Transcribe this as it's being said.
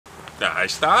Ja, hij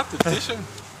staat. Het is hem.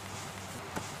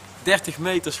 30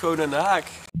 meter schoon aan de haak.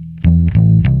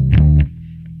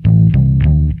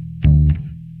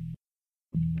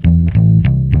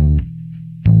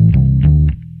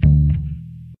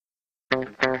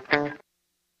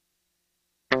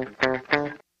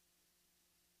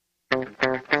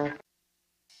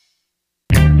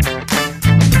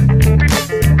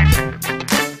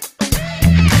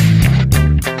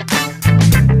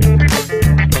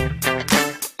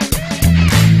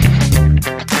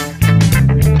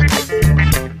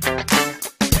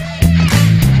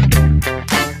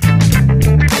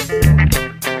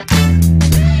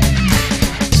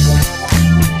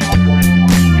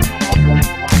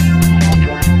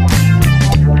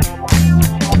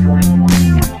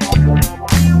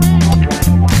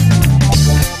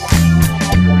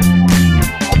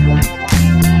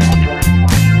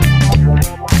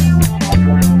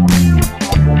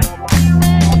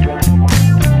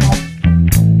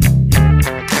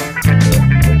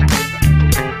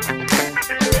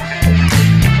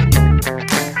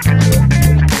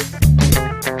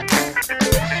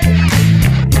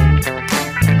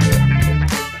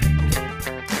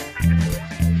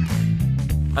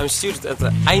 I'm a student at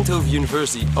the Eindhoven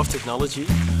University of Technology.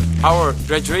 Our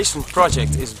graduation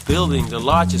project is building the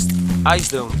largest ice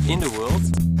dome in the world.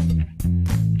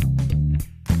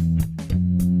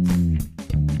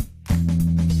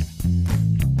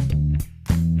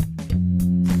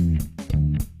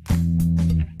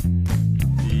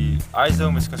 The ice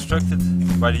dome is constructed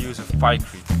by the use of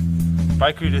Pykrete.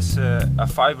 Pykrete is a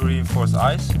fiber reinforced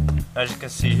ice. As you can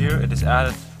see here, it is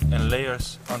added in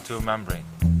layers onto a membrane.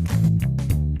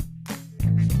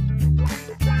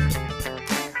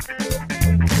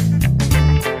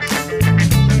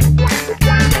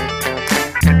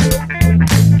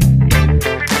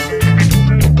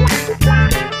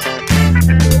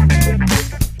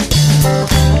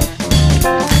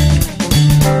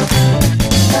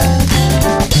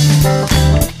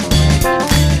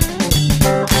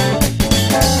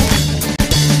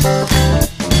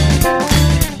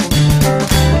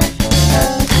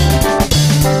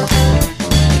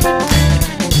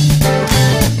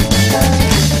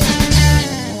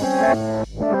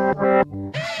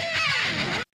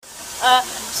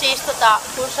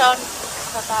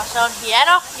 Kun se on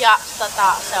hieno ja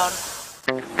se on.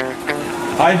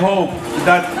 I hope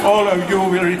that all of you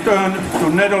will return to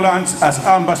Netherlands as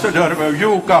ambassador of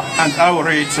Juuka and our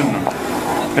region.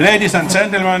 Ladies and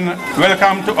gentlemen,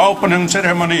 welcome to opening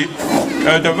ceremony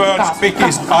of the world's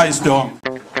biggest ice dome.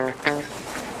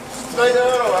 €2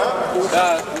 hè?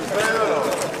 Ja.